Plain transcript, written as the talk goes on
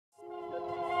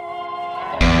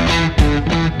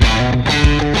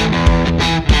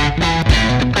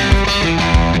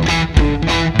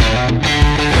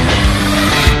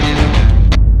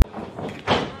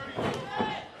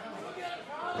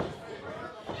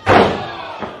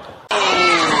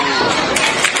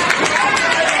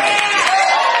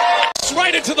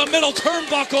Right into the middle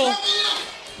turnbuckle.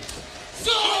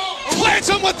 Plants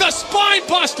him with the spine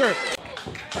buster.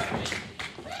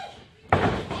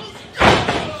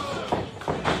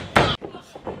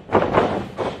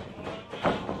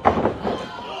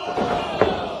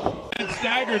 And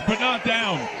staggered, but not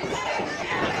down.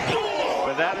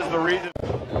 But that is the reason.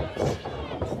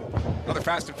 Another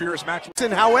fast and furious match.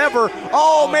 However,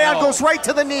 oh man, no. Goes right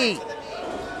to the knee.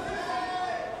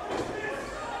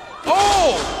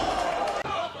 Oh!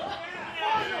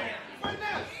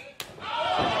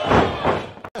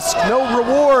 No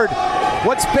reward.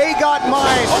 What's Bey got in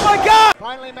mind? Oh my God!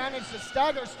 Finally managed to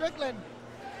stagger Strickland.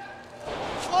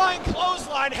 Flying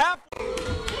clothesline half.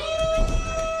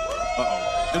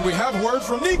 Uh-oh. And we have word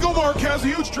from Nico Marquez, a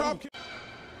huge drop.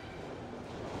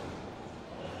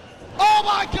 Oh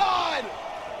my God!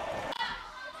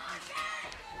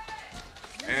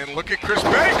 And look at Chris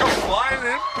Bey come flying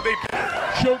in.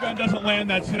 Shogun doesn't land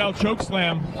that sit-out choke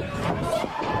slam.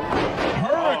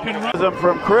 Hurricane run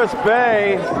from Chris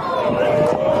Bey.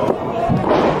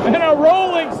 And a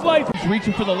rolling slice. He's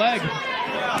reaching for the leg.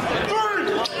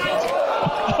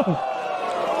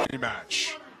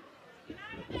 Match.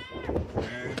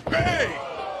 And Bey.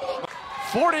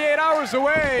 48 hours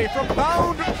away from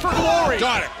Bound for Glory.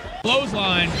 Got it.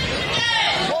 Clothesline.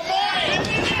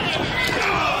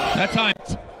 That time.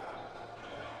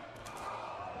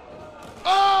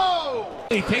 Oh!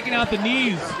 Taking out the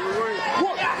knees.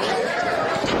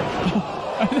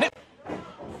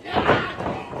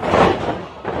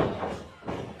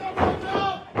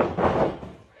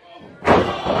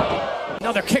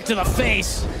 Another kick to the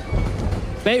face.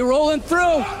 Bey rolling through.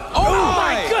 Oh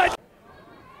my God!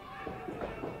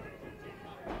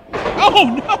 Oh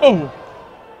no!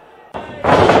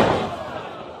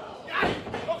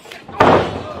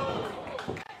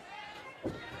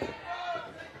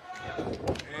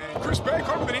 And Chris Bey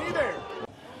caught the knee there.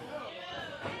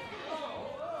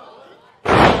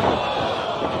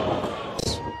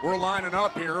 We're lining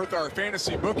up here with our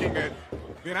fantasy booking at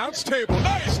the announce table.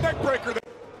 Nice neck breaker.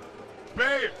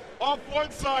 Bey off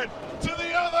one side to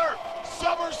the other.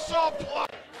 Somersault block.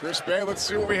 Chris Bey, let's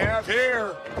see what we have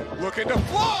here. Looking to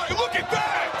fly. Look at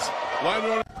that.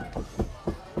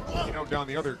 You know, down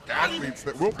the other athletes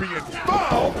that will be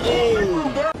involved.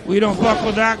 Oh, we don't fuck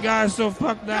with that guy, so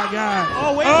fuck that guy.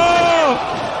 Oh, wait. Oh!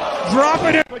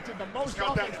 Dropping it. He's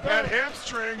got that bad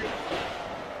hamstring.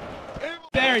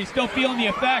 There, he's still feeling the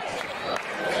effects.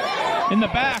 In the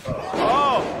back.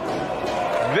 Oh.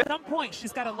 At some point,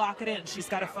 she's got to lock it in. She's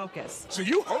got to focus. So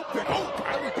you hope that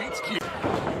Kylie beats Keith.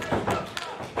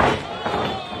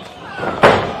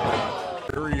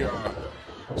 Very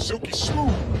silky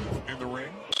smooth in the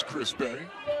ring. Chris Bey.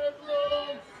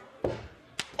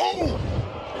 Oh!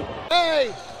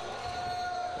 Hey!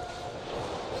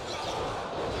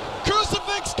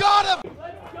 Crucifix got him!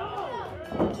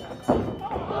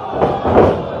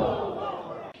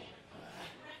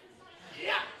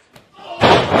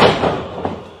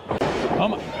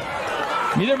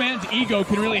 Neither man's ego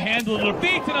can really handle the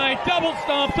defeat tonight. Double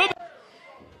stomp to the...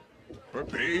 But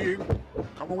Bey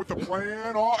coming with the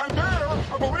plan. Oh, and there,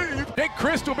 I believe. Big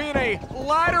Chris will be in a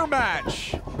ladder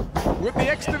match with the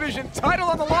X Division title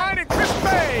on the line, and Chris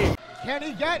Bey. Can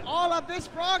he get all of this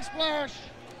frog splash?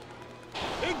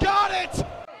 He got it!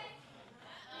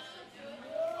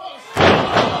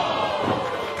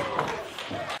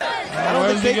 I don't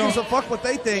think they gives a fuck what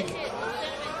they think.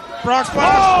 Frog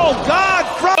splash. Oh, God!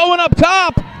 Going up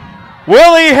top!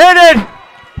 Will he hit it?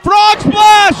 Frog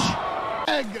splash!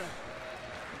 Egg.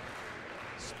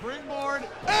 Springboard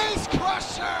Ace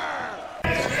Crusher!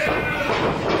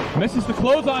 Misses the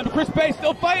clothesline, but Chris Bey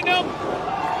still fighting him.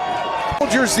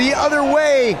 Soldiers the other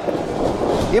way.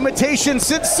 Imitation,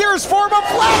 sincerest form of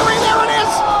flattery. There it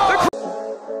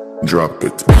is. Drop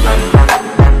it.